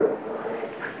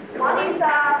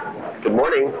Good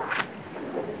morning.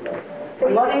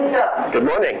 Good morning, sir. Good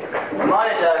morning. Good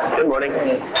morning, sir. Good morning. Good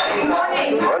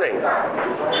morning. Good morning.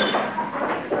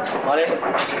 Morning.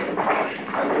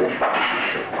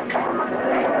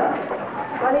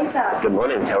 Morning, sir. Good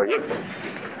morning. How are you?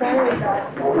 Morning, sir.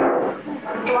 Good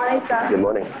morning, sir. Good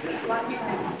morning.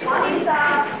 Morning, sir.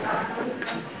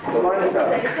 Good morning, sir.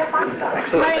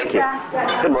 Excellent. Thank you.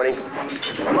 Good morning.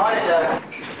 Good morning, sir.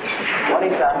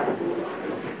 Morning, sir.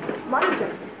 Morning,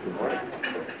 sir.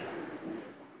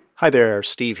 Hi there,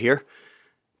 Steve here.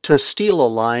 To steal a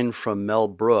line from Mel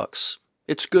Brooks,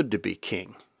 it's good to be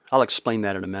king. I'll explain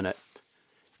that in a minute.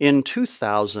 In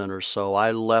 2000 or so,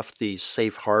 I left the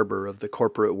safe harbor of the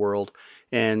corporate world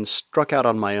and struck out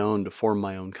on my own to form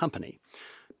my own company.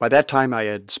 By that time, I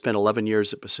had spent 11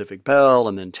 years at Pacific Bell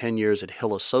and then 10 years at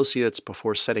Hill Associates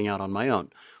before setting out on my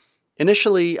own.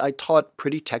 Initially, I taught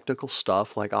pretty technical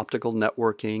stuff like optical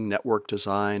networking, network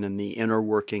design, and the inner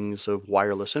workings of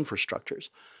wireless infrastructures.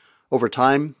 Over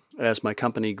time, as my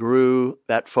company grew,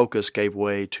 that focus gave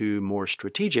way to more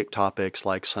strategic topics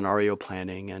like scenario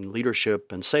planning and leadership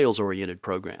and sales-oriented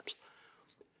programs.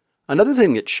 Another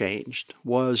thing that changed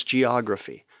was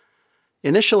geography.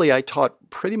 Initially, I taught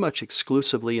pretty much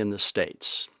exclusively in the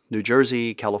States: New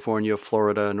Jersey, California,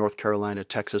 Florida, North Carolina,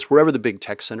 Texas, wherever the big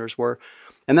tech centers were.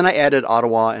 And then I added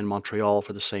Ottawa and Montreal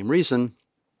for the same reason,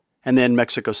 and then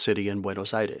Mexico City and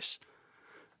Buenos Aires.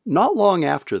 Not long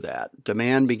after that,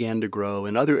 demand began to grow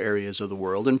in other areas of the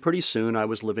world, and pretty soon I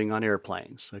was living on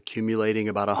airplanes, accumulating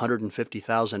about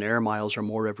 150,000 air miles or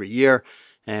more every year,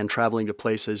 and traveling to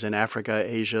places in Africa,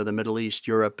 Asia, the Middle East,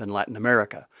 Europe, and Latin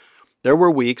America. There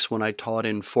were weeks when I taught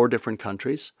in 4 different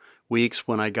countries, weeks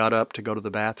when I got up to go to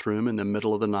the bathroom in the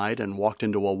middle of the night and walked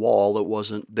into a wall that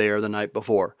wasn't there the night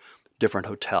before, different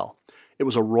hotel. It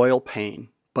was a royal pain.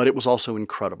 But it was also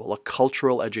incredible, a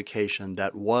cultural education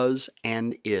that was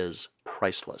and is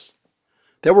priceless.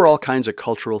 There were all kinds of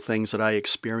cultural things that I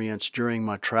experienced during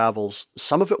my travels,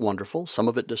 some of it wonderful, some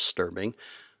of it disturbing,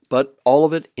 but all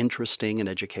of it interesting and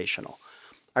educational.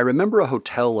 I remember a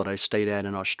hotel that I stayed at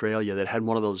in Australia that had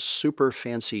one of those super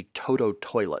fancy Toto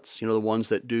toilets, the ones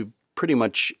that do pretty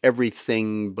much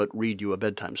everything but read you a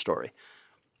bedtime story.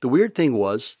 The weird thing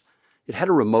was, it had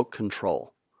a remote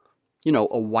control.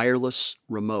 A wireless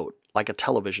remote, like a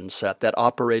television set that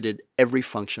operated every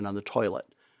function on the toilet.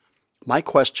 My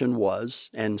question was,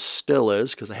 and still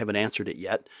is, because I haven't answered it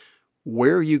yet,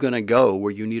 where are you going to go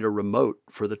where you need a remote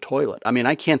for the toilet?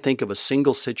 I can't think of a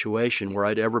single situation where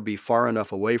I'd ever be far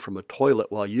enough away from a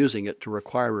toilet while using it to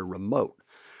require a remote.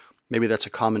 Maybe that's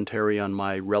a commentary on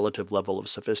my relative level of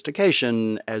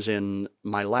sophistication, as in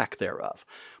my lack thereof.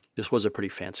 This was a pretty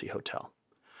fancy hotel.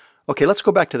 Okay, let's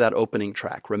go back to that opening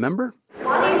track. Remember?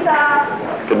 Morning,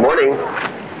 sir. Good morning.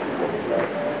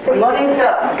 Good morning,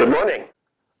 sir. Good morning.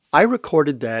 I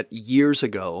recorded that years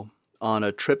ago on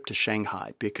a trip to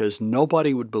Shanghai because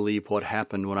nobody would believe what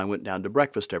happened when I went down to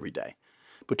breakfast every day.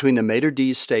 Between the maitre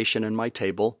d's station and my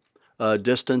table, a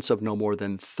distance of no more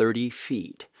than 30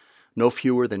 feet, no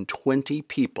fewer than 20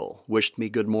 people wished me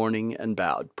good morning and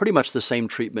bowed. Pretty much the same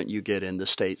treatment you get in the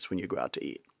States when you go out to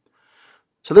eat.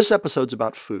 So this episode's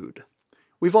about food.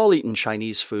 We've all eaten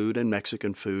Chinese food and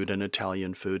Mexican food and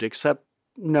Italian food, except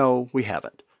no, we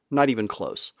haven't. Not even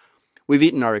close. We've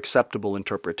eaten our acceptable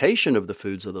interpretation of the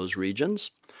foods of those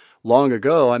regions. Long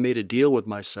ago, I made a deal with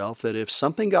myself that if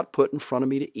something got put in front of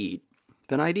me to eat,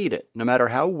 then I'd eat it, no matter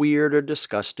how weird or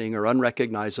disgusting or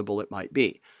unrecognizable it might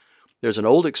be. There's an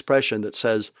old expression that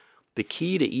says, the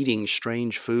key to eating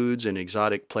strange foods in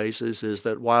exotic places is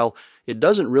that while it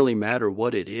doesn't really matter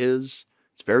what it is,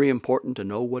 it's very important to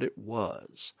know what it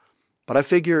was. But I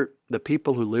figure the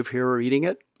people who live here are eating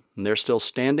it, and they're still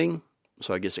standing,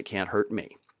 so I guess it can't hurt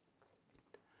me.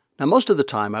 Now, most of the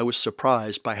time, I was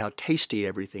surprised by how tasty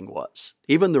everything was,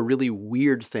 even the really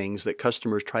weird things that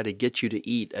customers try to get you to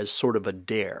eat as sort of a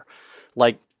dare,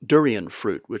 like durian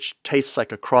fruit, which tastes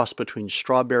like a cross between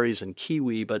strawberries and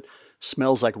kiwi, but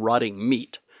smells like rotting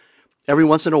meat. Every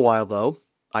once in a while, though,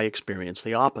 I experience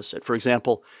the opposite. For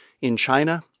example, in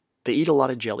China, they eat a lot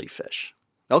of jellyfish.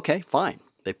 Okay, fine.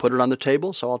 They put it on the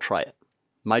table, so I'll try it.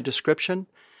 My description?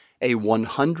 A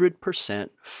 100%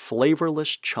 flavorless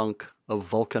chunk of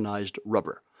vulcanized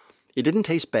rubber. It didn't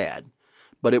taste bad,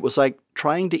 but it was like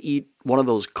trying to eat one of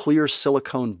those clear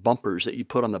silicone bumpers that you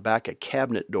put on the back of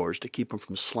cabinet doors to keep them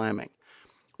from slamming.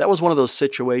 That was one of those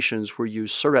situations where you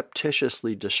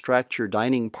surreptitiously distract your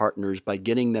dining partners by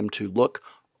getting them to look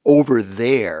over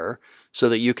there so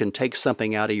that you can take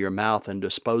something out of your mouth and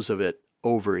dispose of it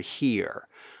over here.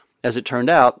 As it turned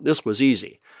out, this was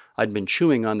easy. I'd been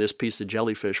chewing on this piece of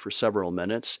jellyfish for several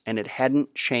minutes, and it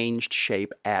hadn't changed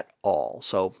shape at all,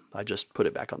 so I just put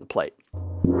it back on the plate.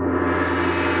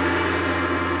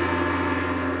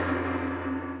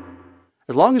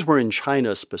 As long as we're in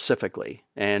China specifically,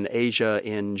 and Asia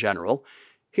in general,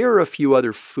 here are a few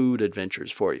other food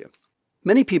adventures for you.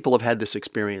 Many people have had this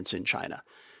experience in China.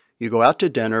 You go out to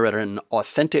dinner at an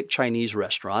authentic Chinese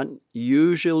restaurant,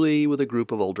 usually with a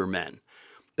group of older men.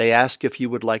 They ask if you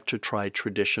would like to try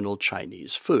traditional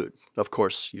Chinese food. Of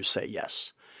course, you say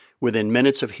yes. Within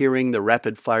minutes of hearing the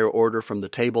rapid-fire order from the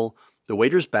table, the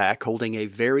waiter's back holding a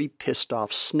very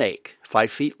pissed-off snake, 5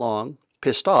 feet long,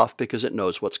 pissed off because it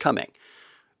knows what's coming.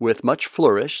 With much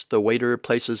flourish, the waiter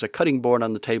places a cutting board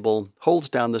on the table, holds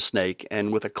down the snake,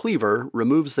 and with a cleaver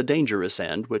removes the dangerous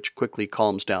end, which quickly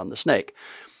calms down the snake.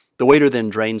 The waiter then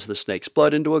drains the snake's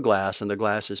blood into a glass, and the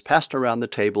glass is passed around the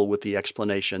table with the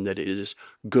explanation that it is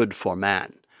good for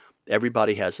man.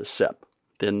 Everybody has a sip.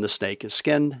 Then the snake is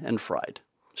skinned and fried.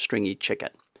 Stringy chicken.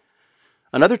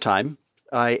 Another time,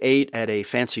 I ate at a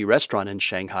fancy restaurant in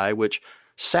Shanghai, which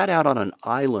sat out on an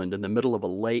island in the middle of a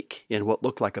lake in what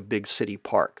looked like a big city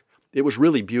park. It was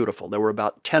really beautiful. There were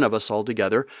about 10 of us all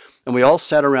together, and we all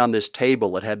sat around this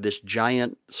table that had this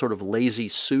giant sort of lazy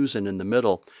Susan in the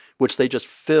middle, which they just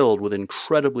filled with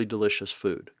incredibly delicious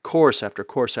food. Course after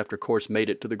course after course made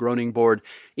it to the groaning board,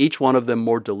 each one of them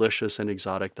more delicious and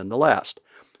exotic than the last.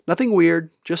 Nothing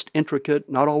weird, just intricate,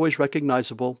 not always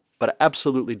recognizable, but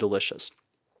absolutely delicious.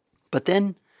 But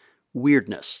then,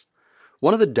 weirdness.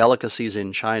 One of the delicacies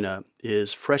in China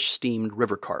is fresh steamed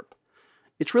river carp.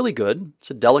 It's really good.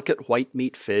 It's a delicate white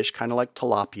meat fish, kind of like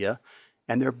tilapia,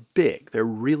 and they're big. They're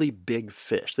really big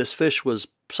fish. This fish was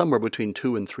somewhere between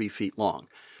 2 and 3 feet long.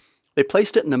 They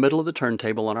placed it in the middle of the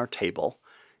turntable on our table,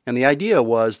 and the idea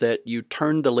was that you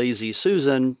turned the lazy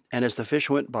Susan, and as the fish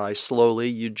went by slowly,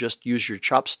 you'd just use your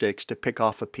chopsticks to pick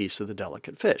off a piece of the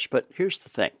delicate fish. But here's the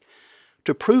thing.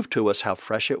 To prove to us how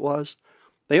fresh it was,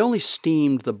 they only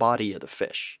steamed the body of the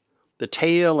fish. The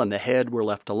tail and the head were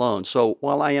left alone, so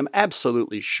while I am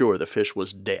absolutely sure the fish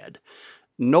was dead,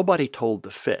 nobody told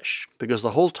the fish, because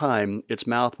the whole time its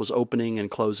mouth was opening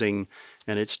and closing,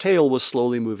 and its tail was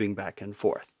slowly moving back and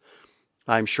forth.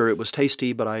 I'm sure it was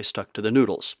tasty, but I stuck to the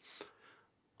noodles.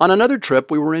 On another trip,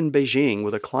 we were in Beijing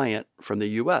with a client from the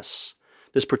U.S.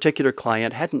 This particular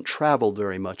client hadn't traveled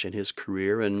very much in his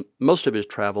career, and most of his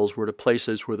travels were to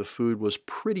places where the food was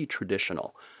pretty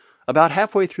traditional. About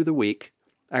halfway through the week,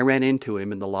 I ran into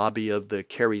him in the lobby of the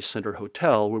Kerry Center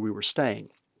Hotel where we were staying.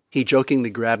 He jokingly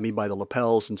grabbed me by the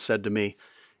lapels and said to me,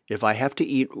 "If I have to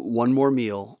eat one more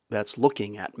meal that's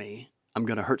looking at me, I'm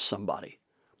going to hurt somebody.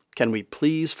 Can we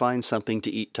please find something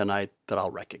to eat tonight that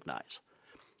I'll recognize?"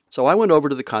 So I went over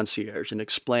to the concierge and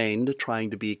explained, trying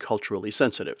to be culturally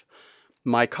sensitive.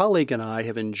 "My colleague and I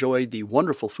have enjoyed the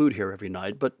wonderful food here every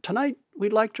night, but tonight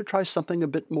we'd like to try something a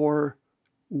bit more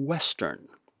Western.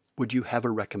 Would you have a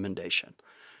recommendation?"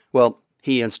 Well,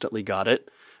 he instantly got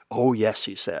it. "Oh, yes,"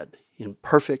 he said, in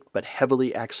perfect but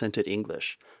heavily accented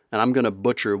English. And I'm going to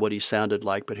butcher what he sounded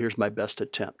like, but here's my best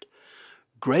attempt.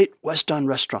 "Great Western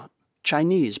restaurant,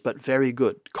 Chinese but very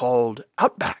good, called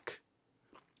Outback."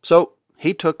 So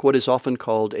he took what is often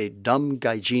called a dumb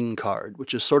gaijin card,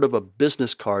 which is sort of a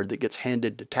business card that gets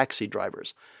handed to taxi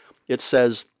drivers. It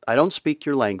says, "I don't speak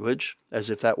your language," as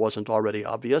if that wasn't already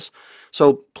obvious,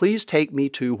 "so please take me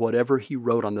to whatever he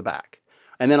wrote on the back."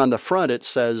 And then on the front it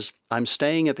says, "I'm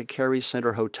staying at the Kerry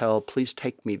Center Hotel, please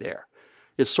take me there."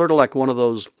 It's sort of like one of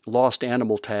those lost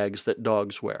animal tags that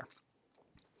dogs wear.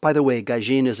 By the way,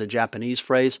 gaijin is a Japanese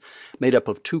phrase made up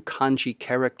of 2 kanji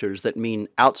characters that mean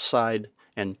outside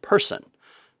and person,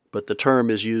 but the term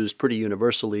is used pretty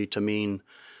universally to mean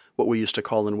what we used to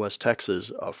call in West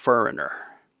Texas a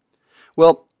foreigner.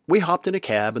 Well, we hopped in a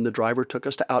cab and the driver took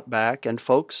us to Outback, and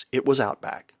folks, it was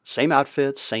Outback. Same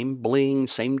outfits, same bling,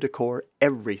 same decor,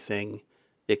 everything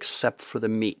except for the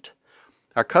meat.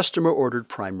 Our customer ordered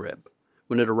prime rib.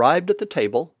 When it arrived at the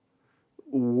table,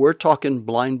 we're talking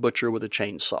blind butcher with a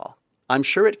chainsaw. I'm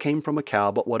sure it came from a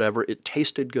cow, but whatever, it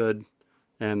tasted good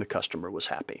and the customer was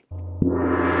happy.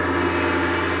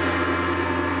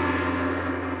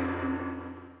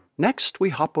 Next, we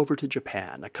hop over to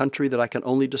Japan, a country that I can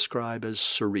only describe as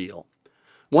surreal.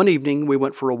 One evening, we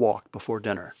went for a walk before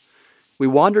dinner. We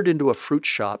wandered into a fruit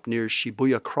shop near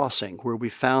Shibuya Crossing, where we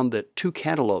found that 2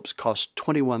 cantaloupes cost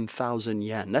 21,000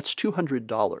 yen. That's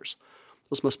 $200.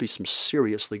 Those must be some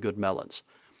seriously good melons.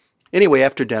 Anyway,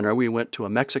 after dinner, we went to a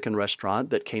Mexican restaurant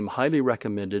that came highly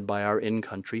recommended by our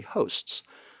in-country hosts.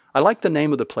 I liked the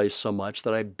name of the place so much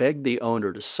that I begged the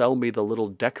owner to sell me the little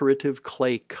decorative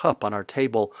clay cup on our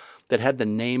table that had the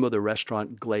name of the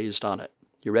restaurant glazed on it.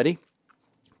 You ready?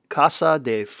 Casa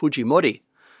de Fujimori.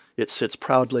 It sits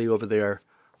proudly over there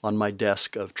on my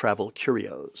desk of travel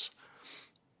curios.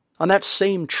 On that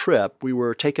same trip, we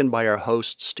were taken by our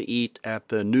hosts to eat at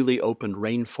the newly opened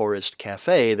Rainforest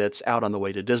Cafe that's out on the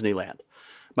way to Disneyland.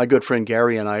 My good friend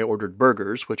Gary and I ordered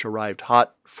burgers, which arrived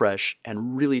hot, fresh,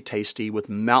 and really tasty with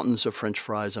mountains of French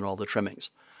fries and all the trimmings.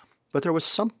 But there was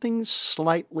something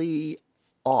slightly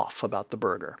off about the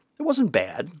burger. It wasn't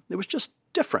bad, it was just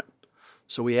different.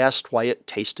 So we asked why it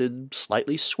tasted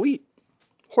slightly sweet.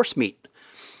 Horse meat.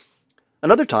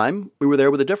 Another time, we were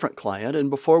there with a different client, and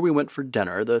before we went for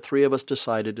dinner, the three of us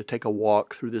decided to take a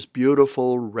walk through this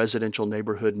beautiful residential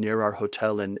neighborhood near our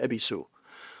hotel in Ebisu.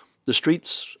 The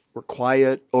streets were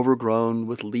quiet, overgrown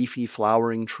with leafy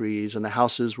flowering trees, and the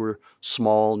houses were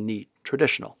small, neat,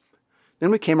 traditional.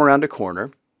 Then we came around a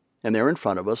corner, and there in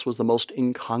front of us was the most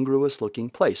incongruous-looking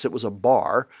place. It was a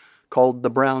bar called the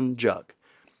Brown Jug.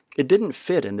 It didn't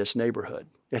fit in this neighborhood.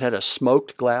 It had a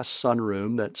smoked glass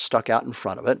sunroom that stuck out in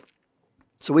front of it,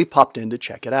 so we popped in to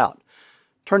check it out.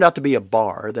 Turned out to be a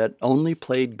bar that only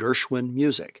played Gershwin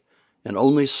music and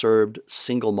only served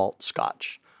single malt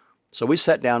scotch. So we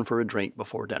sat down for a drink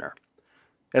before dinner.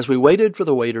 As we waited for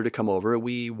the waiter to come over,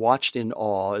 we watched in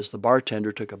awe as the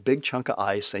bartender took a big chunk of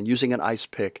ice and, using an ice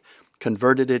pick,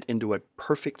 converted it into a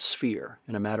perfect sphere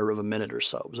in a matter of a minute or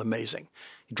so. It was amazing.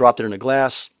 He dropped it in a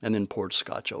glass and then poured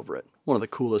scotch over it. One of the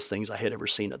coolest things I had ever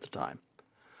seen at the time.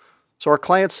 So our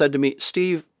client said to me,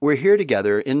 "Steve, we're here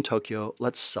together in Tokyo.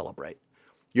 Let's celebrate.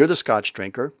 You're the scotch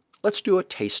drinker. Let's do a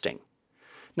tasting."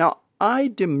 Now, I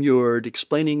demurred,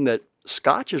 explaining that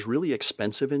scotch is really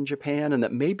expensive in Japan and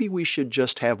that maybe we should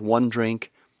just have one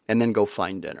drink and then go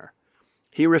find dinner.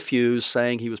 He refused,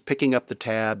 saying he was picking up the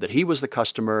tab, that he was the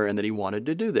customer, and that he wanted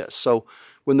to do this. So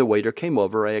when the waiter came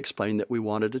over, I explained that we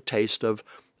wanted a taste of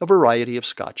a variety of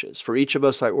scotches. For each of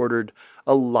us, I ordered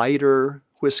a lighter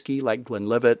whiskey like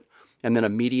Glenlivet, and then a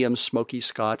medium smoky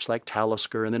scotch like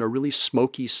Talisker, and then a really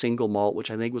smoky single malt,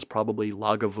 which I think was probably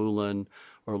Lagavulin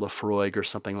or Lafroig or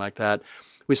something like that.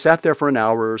 We sat there for an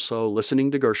hour or so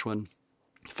listening to Gershwin,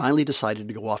 finally decided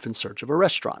to go off in search of a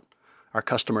restaurant. Our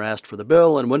customer asked for the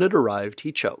bill, and when it arrived,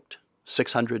 he choked.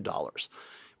 $600.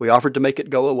 We offered to make it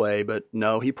go away, but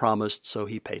no, he promised, so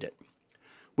he paid it.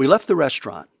 We left the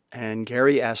restaurant, and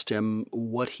Gary asked him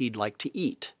what he'd like to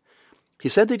eat. He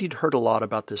said that he'd heard a lot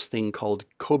about this thing called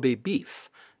Kobe beef,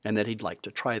 and that he'd like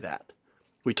to try that.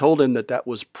 We told him that that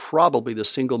was probably the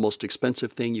single most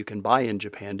expensive thing you can buy in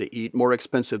Japan to eat, more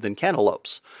expensive than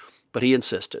cantaloupes. But he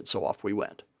insisted, so off we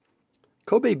went.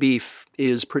 Kobe beef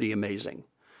is pretty amazing.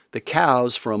 The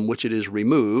cows from which it is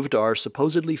removed are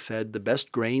supposedly fed the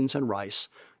best grains and rice,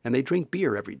 and they drink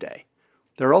beer every day.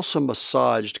 They're also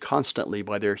massaged constantly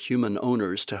by their human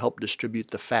owners to help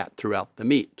distribute the fat throughout the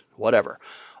meat. Whatever.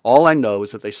 All I know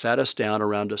is that they sat us down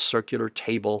around a circular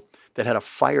table that had a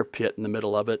fire pit in the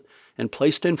middle of it and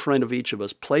placed in front of each of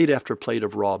us plate after plate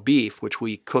of raw beef, which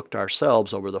we cooked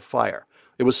ourselves over the fire.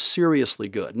 It was seriously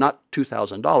good. Not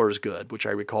 $2,000 good, which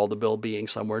I recall the bill being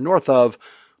somewhere north of,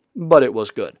 but it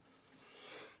was good.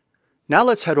 Now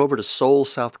let's head over to Seoul,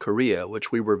 South Korea,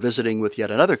 which we were visiting with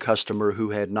yet another customer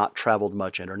who had not traveled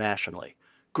much internationally.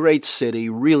 Great city,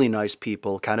 really nice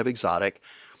people, kind of exotic.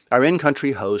 Our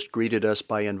in-country host greeted us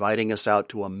by inviting us out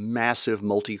to a massive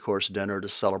multi-course dinner to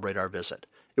celebrate our visit.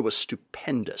 It was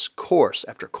stupendous, course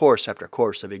after course after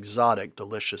course of exotic,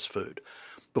 delicious food.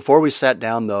 Before we sat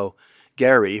down, though,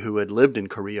 Gary, who had lived in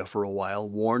Korea for a while,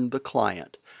 warned the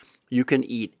client, "You can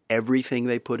eat everything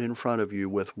they put in front of you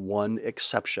with one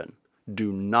exception.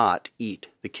 Do not eat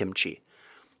the kimchi.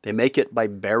 They make it by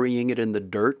burying it in the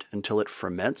dirt until it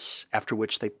ferments, after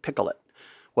which they pickle it.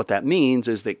 What that means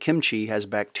is that kimchi has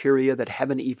bacteria that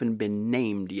haven't even been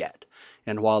named yet.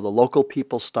 And while the local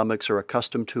people's stomachs are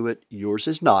accustomed to it, yours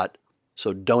is not,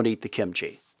 so don't eat the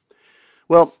kimchi."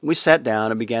 Well, we sat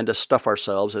down and began to stuff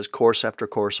ourselves as course after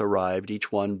course arrived,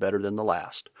 each one better than the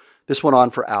last. This went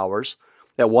on for hours.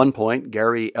 At one point,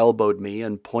 Gary elbowed me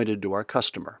and pointed to our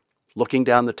customer. Looking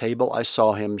down the table, I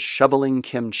saw him shoveling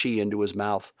kimchi into his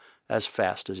mouth as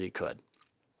fast as he could.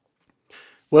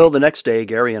 Well, the next day,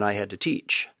 Gary and I had to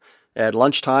teach. At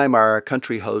lunchtime, our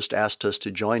country host asked us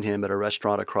to join him at a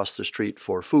restaurant across the street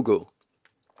for fugu.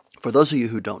 For those of you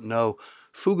who don't know,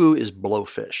 fugu is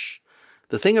blowfish.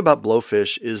 The thing about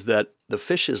blowfish is that the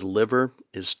fish's liver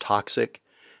is toxic,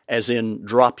 as in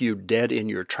drop you dead in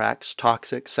your tracks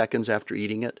toxic seconds after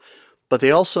eating it. But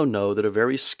they also know that a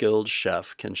very skilled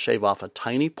chef can shave off a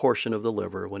tiny portion of the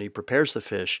liver when he prepares the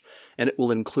fish, and it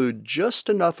will include just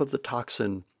enough of the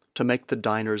toxin to make the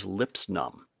diner's lips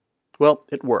numb. Well,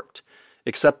 it worked.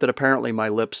 except that apparently my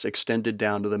lips extended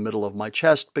down to the middle of my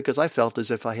chest because I felt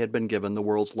as if I had been given the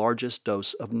world's largest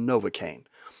dose of Novocaine.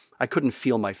 I couldn't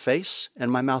feel my face,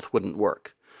 and my mouth wouldn't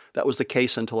work. That was the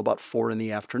case until about 4 in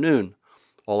the afternoon.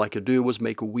 All I could do was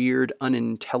make weird,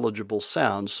 unintelligible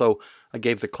sounds, so I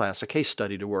gave the class a case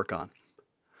study to work on.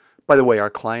 By the way, our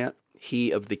client,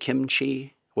 he of the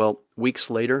kimchi, well,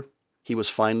 weeks later, he was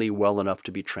finally well enough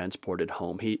to be transported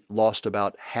home. He lost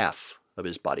about half of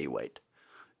his body weight.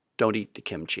 Don't eat the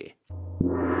kimchi.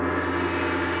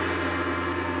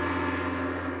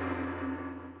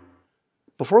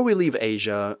 Before we leave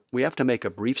Asia, we have to make a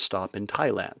brief stop in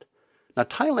Thailand. Now,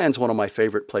 Thailand's one of my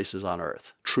favorite places on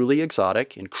earth. Truly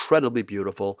exotic, incredibly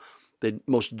beautiful, the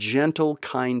most gentle,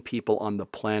 kind people on the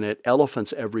planet,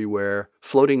 elephants everywhere,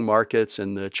 floating markets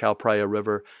in the Chao Phraya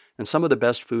River, and some of the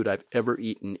best food I've ever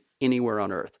eaten anywhere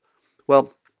on earth.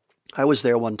 Well, I was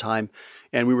there one time,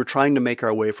 and we were trying to make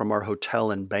our way from our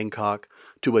hotel in Bangkok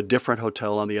to a different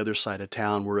hotel on the other side of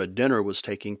town where a dinner was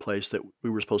taking place that we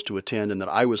were supposed to attend and that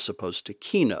I was supposed to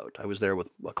keynote. I was there with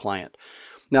a client.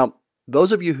 Now,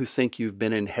 those of you who think you've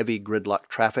been in heavy gridlock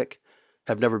traffic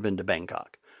have never been to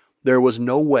Bangkok. There was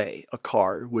no way a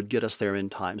car would get us there in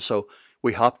time, so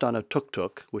we hopped on a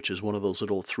tuk-tuk, which is one of those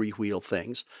little three-wheel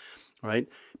things, right?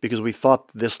 Because we thought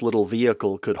this little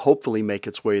vehicle could hopefully make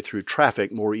its way through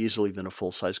traffic more easily than a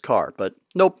full-size car. But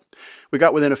nope, we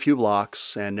got within a few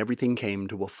blocks and everything came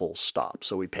to a full stop.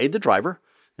 So we paid the driver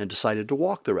and decided to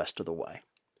walk the rest of the way.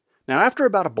 Now, after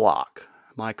about a block,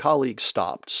 my colleague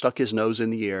stopped, stuck his nose in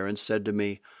the air and said to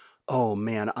me, "Oh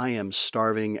man, I am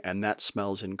starving and that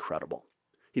smells incredible."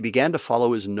 He began to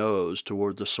follow his nose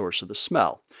toward the source of the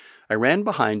smell. I ran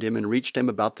behind him and reached him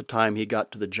about the time he got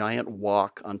to the giant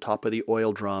wok on top of the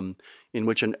oil drum in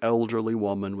which an elderly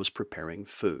woman was preparing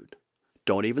food.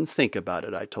 "Don't even think about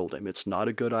it," I told him. "It's not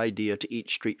a good idea to eat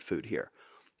street food here."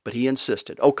 But he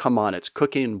insisted. "Oh, come on, it's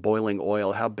cooking and boiling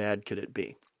oil. How bad could it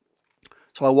be?"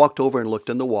 So I walked over and looked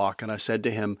in the wok and I said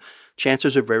to him,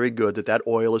 "Chances are very good that that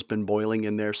oil has been boiling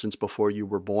in there since before you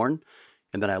were born."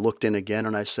 And then I looked in again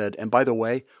and I said, "And by the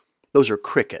way, those are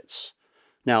crickets.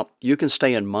 Now, you can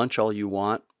stay and munch all you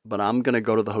want, but I'm going to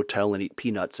go to the hotel and eat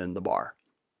peanuts in the bar."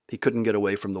 He couldn't get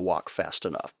away from the wok fast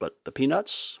enough, but the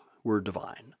peanuts were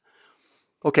divine.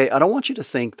 Okay, I don't want you to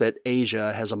think that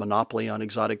Asia has a monopoly on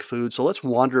exotic food, so let's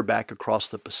wander back across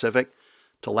the Pacific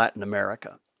to Latin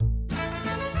America.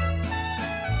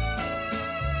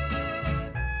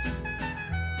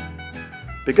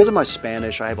 Because of my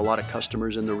Spanish, I have a lot of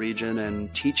customers in the region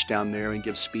and teach down there and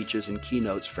give speeches and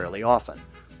keynotes fairly often.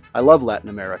 I love Latin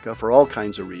America for all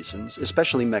kinds of reasons,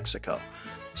 especially Mexico.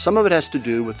 Some of it has to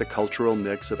do with the cultural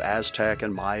mix of Aztec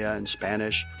and Maya and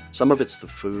Spanish. Some of it's the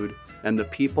food, and the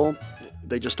people,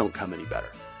 they just don't come any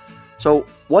better. So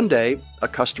one day, a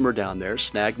customer down there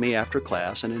snagged me after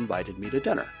class and invited me to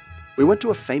dinner. We went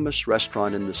to a famous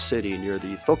restaurant in the city near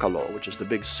the Zócalo, which is the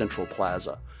big central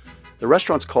plaza. The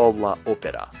restaurant's called La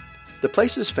Ópera. The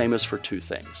place is famous for two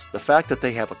things. The fact that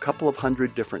they have a couple of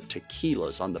hundred different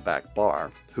tequilas on the back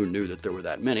bar, who knew that there were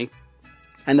that many,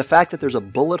 and the fact that there's a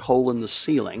bullet hole in the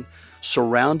ceiling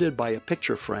surrounded by a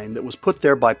picture frame that was put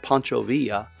there by Pancho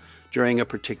Villa during a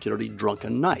particularly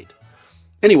drunken night.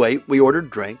 Anyway, we ordered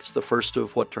drinks, the first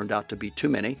of what turned out to be too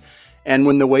many, and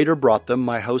when the waiter brought them,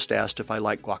 my host asked if I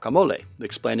liked guacamole,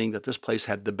 explaining that this place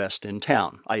had the best in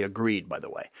town. I agreed, by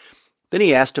the way. Then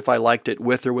he asked if I liked it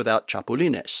with or without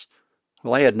chapulines.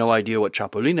 Well, I had no idea what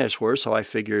chapulines were, so I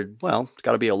figured, well, it's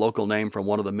got to be a local name from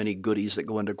one of the many goodies that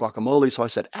go into guacamole, so I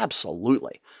said,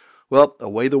 absolutely. Well,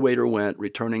 away the waiter went,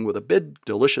 returning with a big,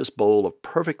 delicious bowl of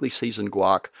perfectly seasoned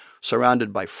guac,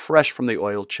 surrounded by fresh from the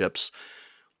oil chips,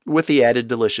 with the added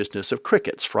deliciousness of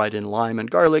crickets fried in lime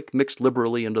and garlic mixed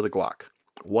liberally into the guac.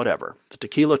 Whatever. The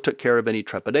tequila took care of any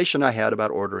trepidation I had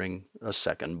about ordering a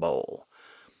second bowl.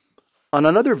 On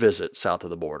another visit south of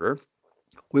the border,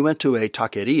 we went to a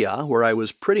taqueria where I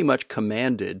was pretty much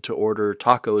commanded to order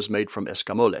tacos made from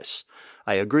escamoles.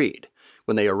 I agreed.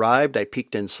 When they arrived, I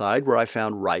peeked inside where I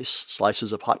found rice,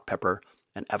 slices of hot pepper,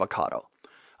 and avocado.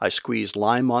 I squeezed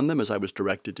lime on them as I was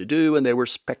directed to do, and they were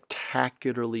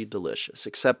spectacularly delicious,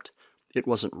 except it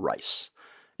wasn't rice.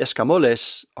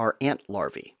 Escamoles are ant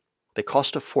larvae. They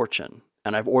cost a fortune,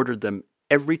 and I've ordered them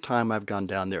every time I've gone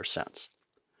down there since.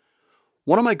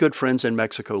 One of my good friends in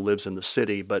Mexico lives in the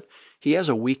city, but he has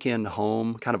a weekend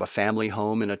home, kind of a family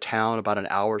home in a town about an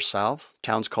hour south. The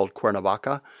town's called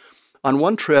Cuernavaca. On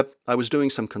one trip, I was doing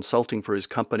some consulting for his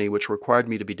company, which required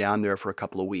me to be down there for a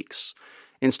couple of weeks.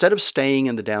 Instead of staying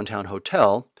in the downtown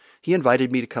hotel, he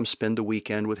invited me to come spend the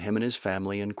weekend with him and his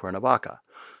family in Cuernavaca.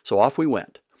 So off we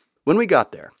went. When we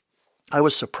got there, I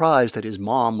was surprised that his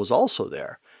mom was also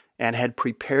there, and had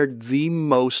prepared the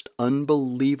most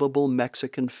unbelievable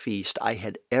Mexican feast I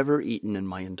had ever eaten in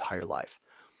my entire life.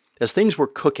 As things were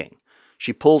cooking,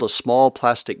 she pulled a small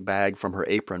plastic bag from her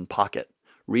apron pocket,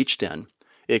 reached in,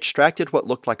 extracted what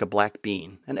looked like a black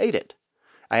bean, and ate it.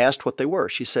 I asked what they were.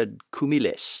 She said,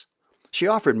 cumiles. She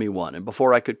offered me one, and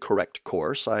before I could correct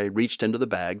course, I reached into the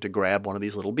bag to grab one of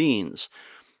these little beans.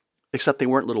 Except they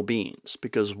weren't little beans,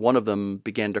 because one of them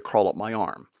began to crawl up my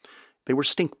arm. They were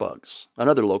stink bugs,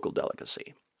 another local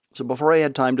delicacy. So before I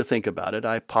had time to think about it,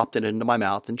 I popped it into my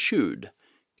mouth and chewed.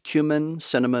 Cumin,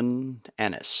 cinnamon,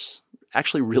 anise.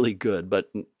 Actually really good,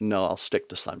 but no, I'll stick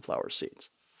to sunflower seeds.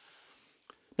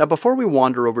 Now before we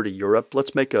wander over to Europe,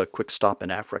 let's make a quick stop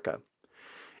in Africa.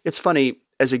 It's funny,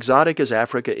 as exotic as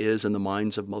Africa is in the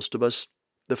minds of most of us,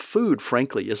 the food,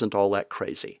 frankly, isn't all that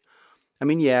crazy. I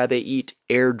mean, yeah, they eat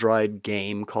air-dried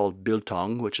game called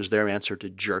biltong, which is their answer to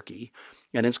jerky,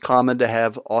 and it's common to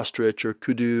have ostrich or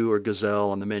kudu or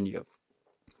gazelle on the menu.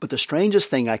 But the strangest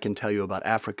thing I can tell you about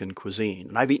African cuisine,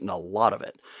 and I've eaten a lot of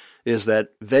it, is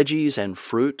that veggies and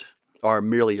fruit are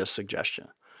merely a suggestion.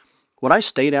 When I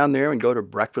stay down there and go to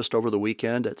breakfast over the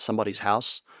weekend at somebody's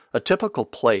house, a typical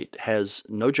plate has,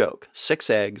 no joke, 6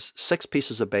 eggs, 6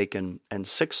 pieces of bacon, and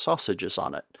 6 sausages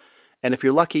on it. And if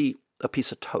you're lucky, a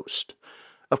piece of toast.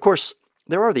 Of course,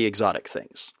 there are the exotic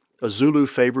things. A Zulu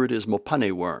favorite is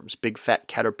mopane worms, big fat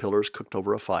caterpillars cooked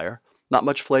over a fire. Not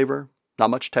much flavor,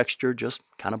 not much texture, just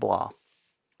kind of blah.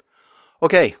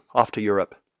 Okay, off to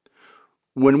Europe.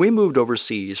 When we moved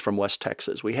overseas from West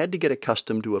Texas, we had to get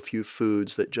accustomed to a few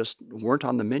foods that just weren't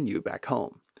on the menu back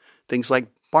home. Things like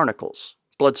barnacles,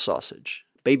 blood sausage,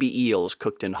 baby eels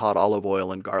cooked in hot olive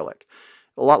oil and garlic.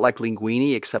 A lot like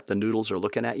linguine, except the noodles are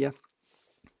looking at you.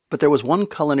 But there was one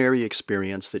culinary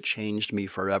experience that changed me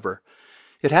forever.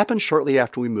 It happened shortly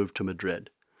after we moved to Madrid.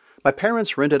 My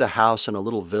parents rented a house in a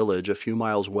little village a few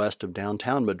miles west of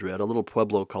downtown Madrid, a little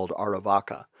pueblo called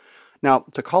Aravaca. Now,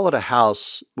 to call it a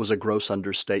house was a gross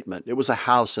understatement. It was a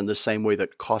house in the same way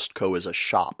that Costco is a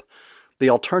shop. The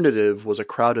alternative was a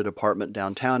crowded apartment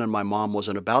downtown, and my mom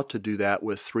wasn't about to do that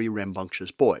with 3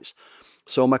 rambunctious boys.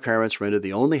 So my parents rented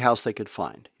the only house they could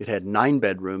find. It had 9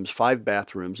 bedrooms, 5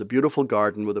 bathrooms, a beautiful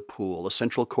garden with a pool, a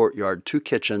central courtyard, 2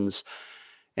 kitchens,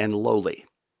 and Loli.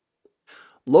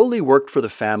 Loli worked for the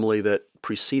family that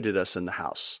preceded us in the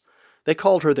house. They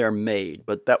called her their maid,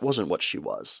 but that wasn't what she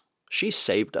was. She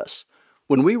saved us.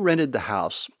 When we rented the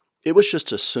house, it was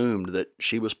just assumed that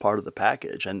she was part of the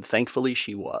package, and thankfully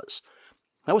she was.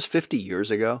 That was 50 years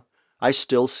ago. I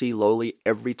still see Loli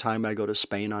every time I go to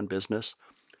Spain on business.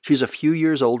 She's a few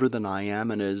years older than I am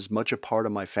and as much a part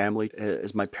of my family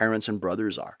as my parents and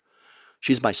brothers are.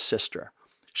 She's my sister.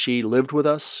 She lived with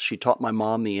us. She taught my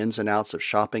mom the ins and outs of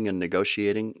shopping and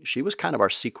negotiating. She was kind of our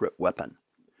secret weapon.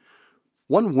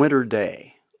 One winter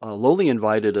day, Loli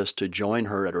invited us to join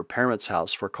her at her parents'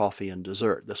 house for coffee and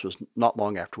dessert. This was not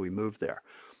long after we moved there.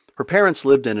 Her parents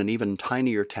lived in an even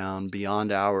tinier town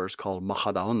beyond ours called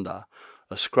Majadahonda,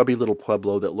 a scrubby little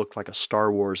pueblo that looked like a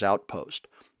Star Wars outpost.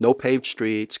 No paved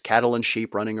streets, cattle and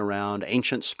sheep running around,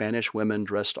 ancient Spanish women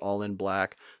dressed all in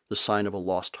black, the sign of a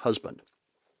lost husband.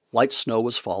 Light snow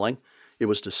was falling. It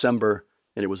was December,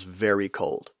 and it was very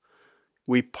cold.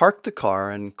 We parked the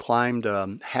car and climbed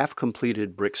a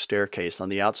half-completed brick staircase on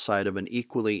the outside of an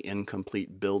equally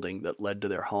incomplete building that led to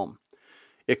their home.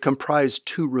 It comprised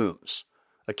 2 rooms,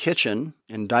 a kitchen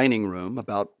and dining room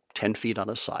about 10 feet on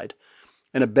a side,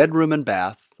 and a bedroom and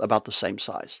bath about the same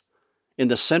size. In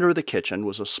the center of the kitchen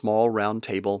was a small round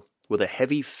table with a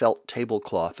heavy felt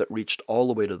tablecloth that reached all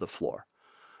the way to the floor.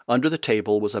 Under the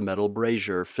table was a metal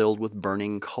brazier filled with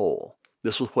burning coal.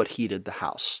 This was what heated the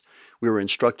house. We were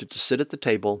instructed to sit at the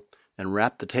table and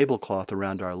wrap the tablecloth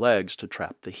around our legs to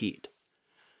trap the heat.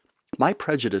 My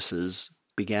prejudices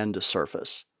began to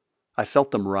surface. I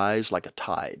felt them rise like a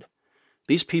tide.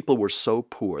 These people were so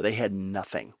poor, they had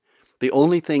nothing. The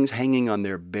only things hanging on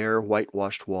their bare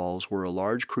whitewashed walls were a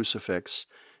large crucifix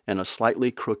and a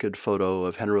slightly crooked photo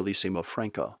of Generalissimo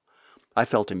Franco. I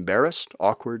felt embarrassed,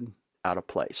 awkward, out of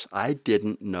place. I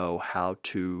didn't know how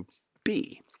to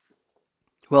be.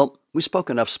 Well, we spoke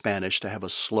enough Spanish to have a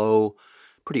slow,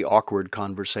 pretty awkward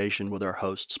conversation with our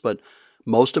hosts, but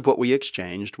most of what we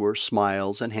exchanged were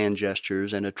smiles and hand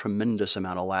gestures and a tremendous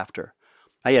amount of laughter.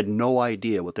 I had no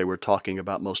idea what they were talking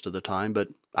about most of the time, but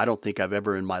I don't think I've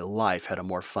ever in my life had a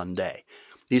more fun day.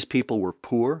 These people were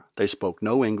poor, they spoke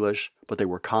no English, but they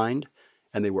were kind,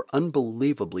 and they were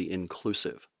unbelievably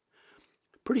inclusive.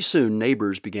 Pretty soon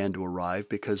neighbors began to arrive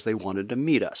because they wanted to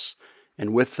meet us,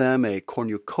 and with them a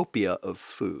cornucopia of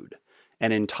food.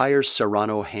 An entire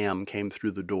Serrano ham came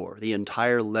through the door, the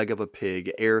entire leg of a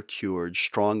pig, air-cured,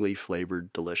 strongly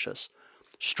flavored, delicious.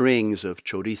 Strings of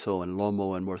chorizo and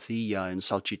lomo and morcilla and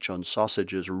salchichon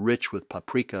sausages rich with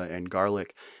paprika and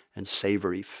garlic and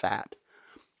savory fat.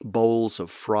 Bowls of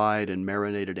fried and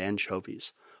marinated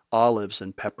anchovies, olives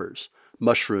and peppers,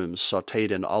 mushrooms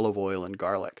sautéed in olive oil and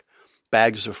garlic,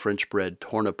 bags of French bread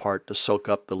torn apart to soak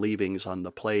up the leavings on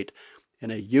the plate,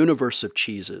 and a universe of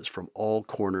cheeses from all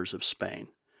corners of Spain.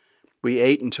 We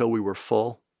ate until we were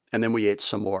full, and then we ate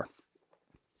some more.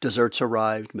 Desserts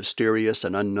arrived, mysterious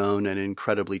and unknown and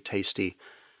incredibly tasty,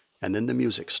 and then the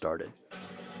music started.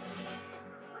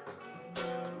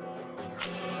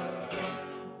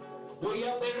 Voy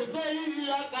a perder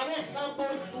la cabeza por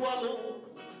tu amor.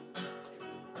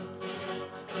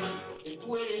 Que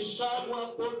tú eres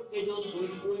agua porque yo soy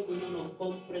fuego y no nos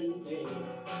comprendemos.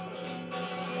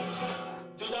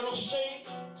 Yo ya no sé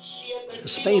si he perdido.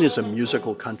 Spain is a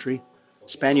musical country.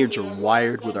 Spaniards are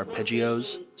wired with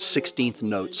arpeggios. 16th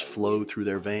notes flow through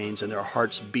their veins, and their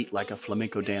hearts beat like a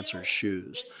flamenco dancer's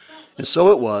shoes. And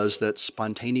so it was that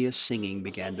spontaneous singing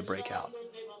began to break out.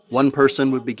 One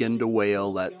person would begin to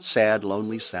wail that sad,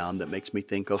 lonely sound that makes me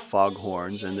think of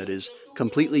foghorns and that is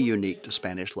completely unique to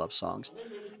Spanish love songs.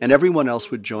 And everyone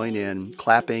else would join in,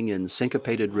 clapping in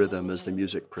syncopated rhythm as the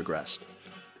music progressed.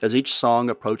 As each song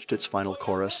approached its final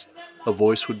chorus, a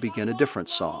voice would begin a different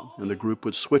song, and the group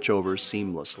would switch over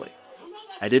seamlessly.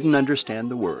 I didn't understand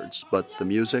the words, but the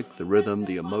music, the rhythm,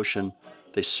 the emotion,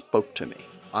 they spoke to me.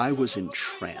 I was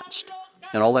entranced.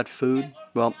 And all that food,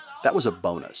 well, that was a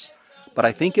bonus. But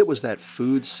I think it was that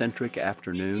food-centric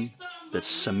afternoon that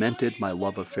cemented my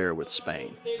love affair with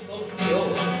Spain.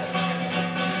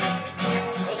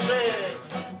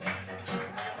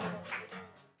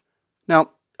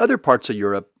 Now, other parts of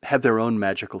Europe have their own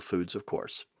magical foods, of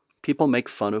course. People make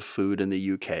fun of food in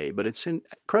the UK, but it's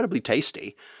incredibly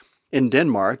tasty. In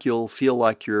Denmark, you'll feel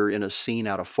like you're in a scene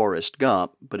out of Forrest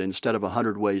Gump, but instead of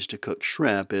 100 ways to cook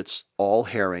shrimp, it's all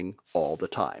herring all the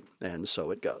time, and so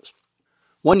it goes.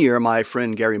 One year, my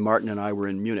friend Gary Martin and I were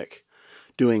in Munich,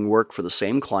 doing work for the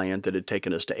same client that had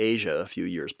taken us to Asia a few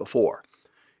years before.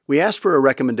 We asked for a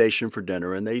recommendation for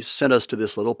dinner, and they sent us to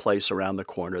this little place around the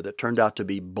corner that turned out to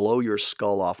be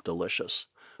blow-your-skull-off delicious.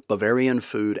 Bavarian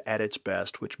food at its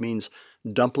best, which means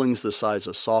dumplings the size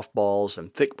of softballs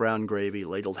and thick brown gravy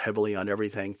ladled heavily on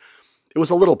everything. It was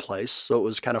a little place, so it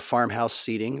was kind of farmhouse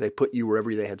seating. They put you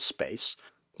wherever they had space.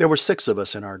 There were 6 of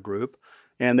us in our group,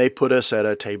 and they put us at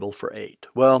a table for 8.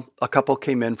 Well, a couple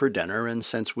came in for dinner, and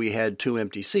since we had 2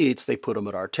 empty seats, they put them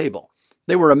at our table.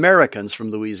 They were Americans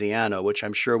from Louisiana, which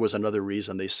I'm sure was another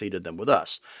reason they seated them with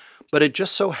us. But it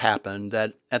just so happened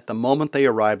that at the moment they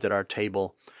arrived at our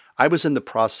table, I was in the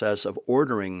process of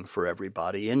ordering for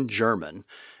everybody in German,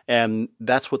 and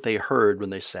that's what they heard when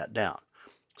they sat down.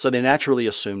 So they naturally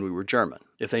assumed we were German.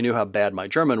 If they knew how bad my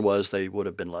German was, they would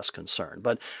have been less concerned.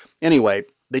 But anyway,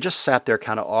 they just sat there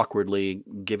kind of awkwardly,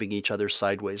 giving each other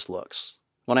sideways looks.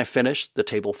 When I finished, the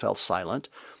table fell silent,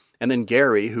 and then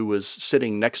Gary, who was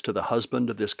sitting next to the husband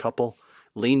of this couple,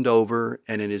 leaned over,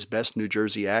 and in his best New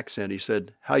Jersey accent, he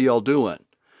said, "How y'all doing?"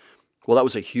 Well, that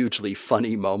was a hugely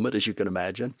funny moment, as you can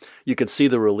imagine. You could see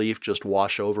the relief just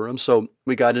wash over him. So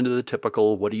we got into the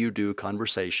typical, what do you do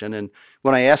conversation. And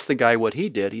when I asked the guy what he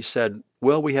did, he said,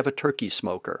 well, we have a turkey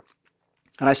smoker.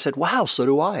 And I said, wow, so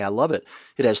do I. I love it.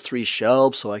 It has 3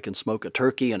 shelves, so I can smoke a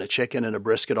turkey and a chicken and a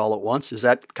brisket all at once. Is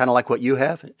that kind of like what you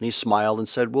have? And he smiled and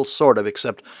said, well, sort of,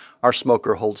 except our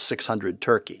smoker holds 600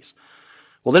 turkeys.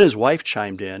 Well, then his wife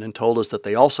chimed in and told us that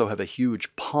they also have a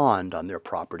huge pond on their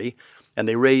property, and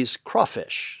they raise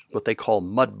crawfish, what they call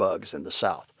mud bugs in the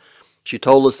South. She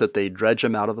told us that they dredge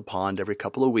them out of the pond every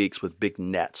couple of weeks with big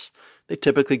nets. They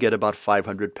typically get about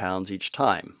 500 pounds each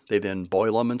time. They then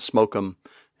boil them and smoke them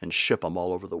and ship them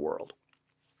all over the world.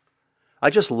 I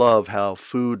just love how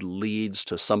food leads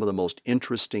to some of the most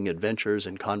interesting adventures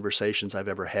and conversations I've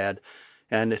ever had,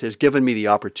 and it has given me the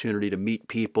opportunity to meet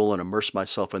people and immerse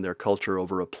myself in their culture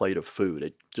over a plate of food.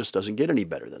 It just doesn't get any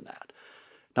better than that.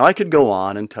 Now, I could go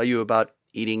on and tell you about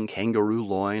eating kangaroo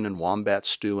loin and wombat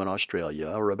stew in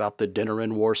Australia, or about the dinner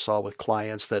in Warsaw with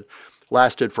clients that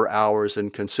lasted for hours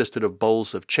and consisted of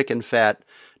bowls of chicken fat,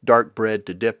 dark bread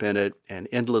to dip in it, and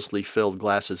endlessly filled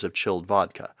glasses of chilled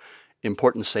vodka.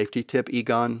 Important safety tip,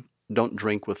 Egon, don't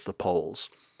drink with the Poles.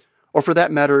 Or for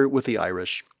that matter, with the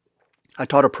Irish. I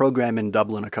taught a program in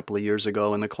Dublin a couple of years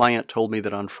ago, and the client told me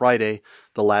that on Friday,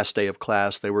 the last day of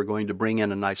class, they were going to bring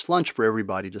in a nice lunch for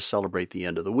everybody to celebrate the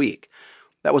end of the week.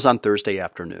 That was on Thursday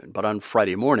afternoon, but on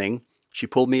Friday morning, she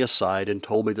pulled me aside and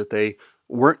told me that they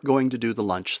weren't going to do the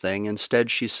lunch thing.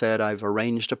 Instead, she said, I've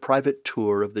arranged a private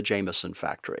tour of the Jameson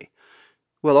factory.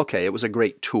 Well, okay, it was a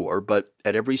great tour, but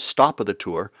at every stop of the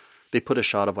tour, they put a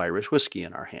shot of Irish whiskey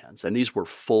in our hands, and these were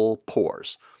full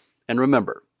pours. And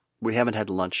remember, we haven't had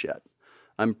lunch yet.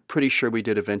 I'm pretty sure we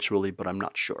did eventually, but I'm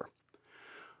not sure.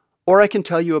 Or I can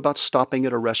tell you about stopping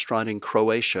at a restaurant in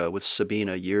Croatia with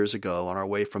Sabina years ago on our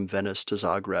way from Venice to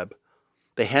Zagreb.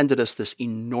 They handed us this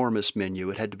enormous menu.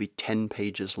 It had to be 10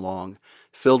 pages long,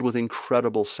 filled with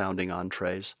incredible sounding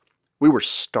entrees. We were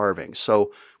starving,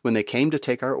 so when they came to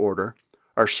take our order,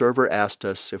 our server asked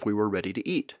us if we were ready to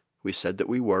eat. We said that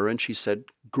we were, and she said,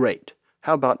 great,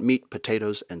 how about meat,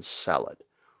 potatoes, and salad?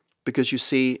 Because you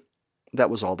see, that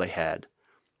was all they had.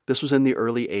 This was in the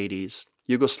early 80s.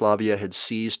 Yugoslavia had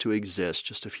ceased to exist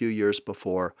just a few years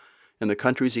before, and the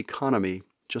country's economy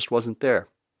just wasn't there.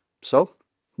 So,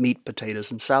 meat,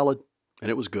 potatoes, and salad, and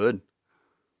it was good.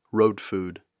 Road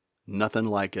food, nothing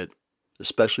like it,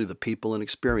 especially the people and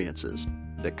experiences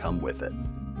that come with it.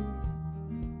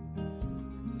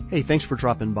 Hey, thanks for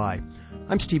dropping by.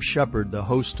 I'm Steve Shepard, the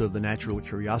host of the Natural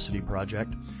Curiosity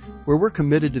Project, where we're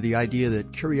committed to the idea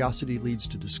that curiosity leads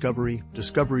to discovery,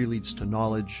 discovery leads to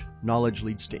knowledge, knowledge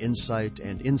leads to insight,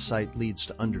 and insight leads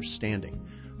to understanding.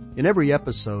 In every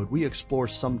episode, we explore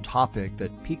some topic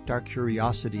that piqued our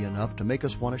curiosity enough to make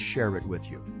us want to share it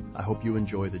with you. I hope you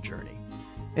enjoy the journey.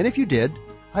 And if you did,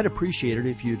 I'd appreciate it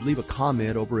if you'd leave a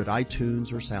comment over at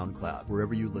iTunes or SoundCloud,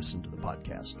 wherever you listen to the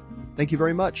podcast. Thank you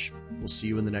very much. We'll see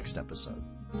you in the next episode.